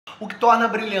o que torna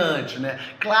brilhante, né?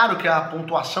 Claro que a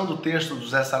pontuação do texto do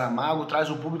Zé Saramago traz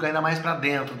o público ainda mais para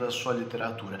dentro da sua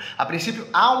literatura. A princípio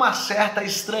há uma certa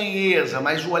estranheza,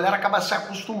 mas o olhar acaba se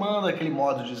acostumando àquele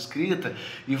modo de escrita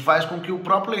e faz com que o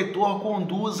próprio leitor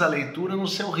conduza a leitura no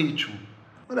seu ritmo.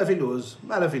 Maravilhoso,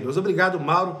 maravilhoso. Obrigado,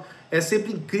 Mauro. É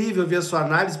sempre incrível ver a sua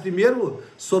análise, primeiro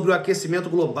sobre o aquecimento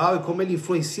global e como ele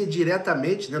influencia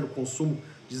diretamente, né, no consumo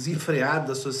desenfreado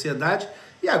da sociedade,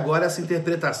 e agora essa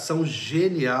interpretação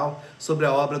genial sobre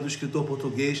a obra do escritor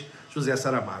português José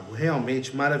Saramago.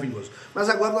 Realmente maravilhoso. Mas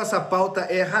agora nossa pauta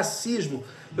é racismo.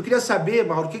 Eu queria saber,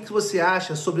 Mauro, o que você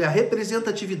acha sobre a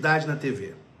representatividade na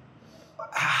TV?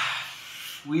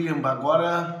 William,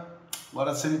 agora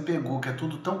você me pegou, que é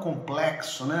tudo tão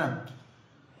complexo, né?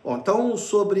 Bom, então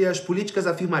sobre as políticas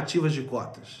afirmativas de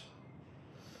cotas.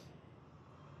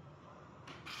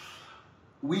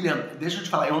 William, deixa eu te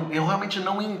falar, eu realmente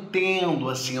não entendo,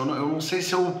 assim, eu não sei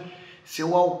se eu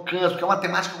alcanço, porque é uma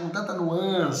temática com tanta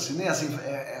nuance, né? Assim,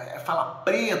 fala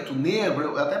preto, negro,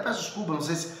 eu até peço desculpa, não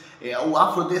sei se é o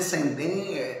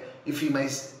afrodescendente, enfim,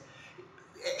 mas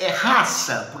é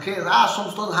raça, porque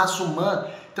somos todos raça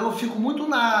humana, então eu fico muito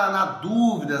na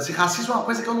dúvida, se racismo é uma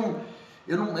coisa que eu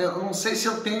não sei se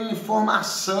eu tenho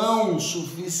informação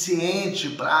suficiente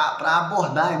para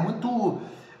abordar, é muito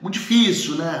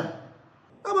difícil, né?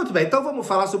 Muito bem, então vamos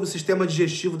falar sobre o sistema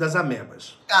digestivo das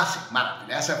amebas. Sim,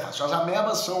 maravilha, essa é fácil. As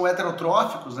amebas são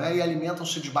heterotróficos, né, e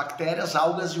alimentam-se de bactérias,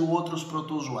 algas e outros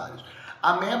protozoários.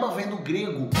 Ameba vem do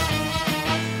grego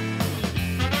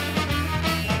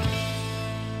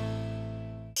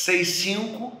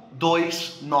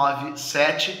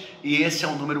 65297 e esse é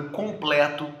um número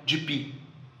completo de pi.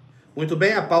 Muito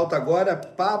bem, a pauta agora,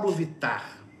 Pablo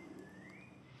Vittar.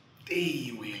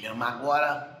 Ei, William,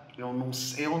 agora eu não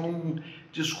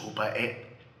desculpa,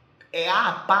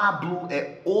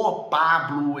 o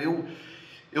Pablo,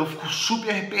 eu fico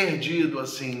super perdido,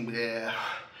 assim,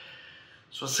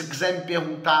 se você quiser me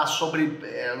perguntar sobre,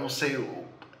 não sei,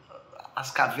 as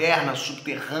cavernas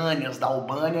subterrâneas da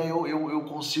Albânia, eu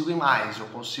consigo ir mais, eu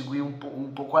consigo ir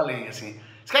um pouco além, assim.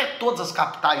 Você quer todas as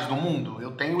capitais do mundo?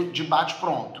 Eu tenho de bate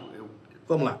pronto.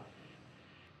 Vamos lá.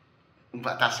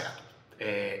 Tá certo.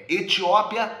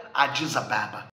 Etiópia, Addis Ababa.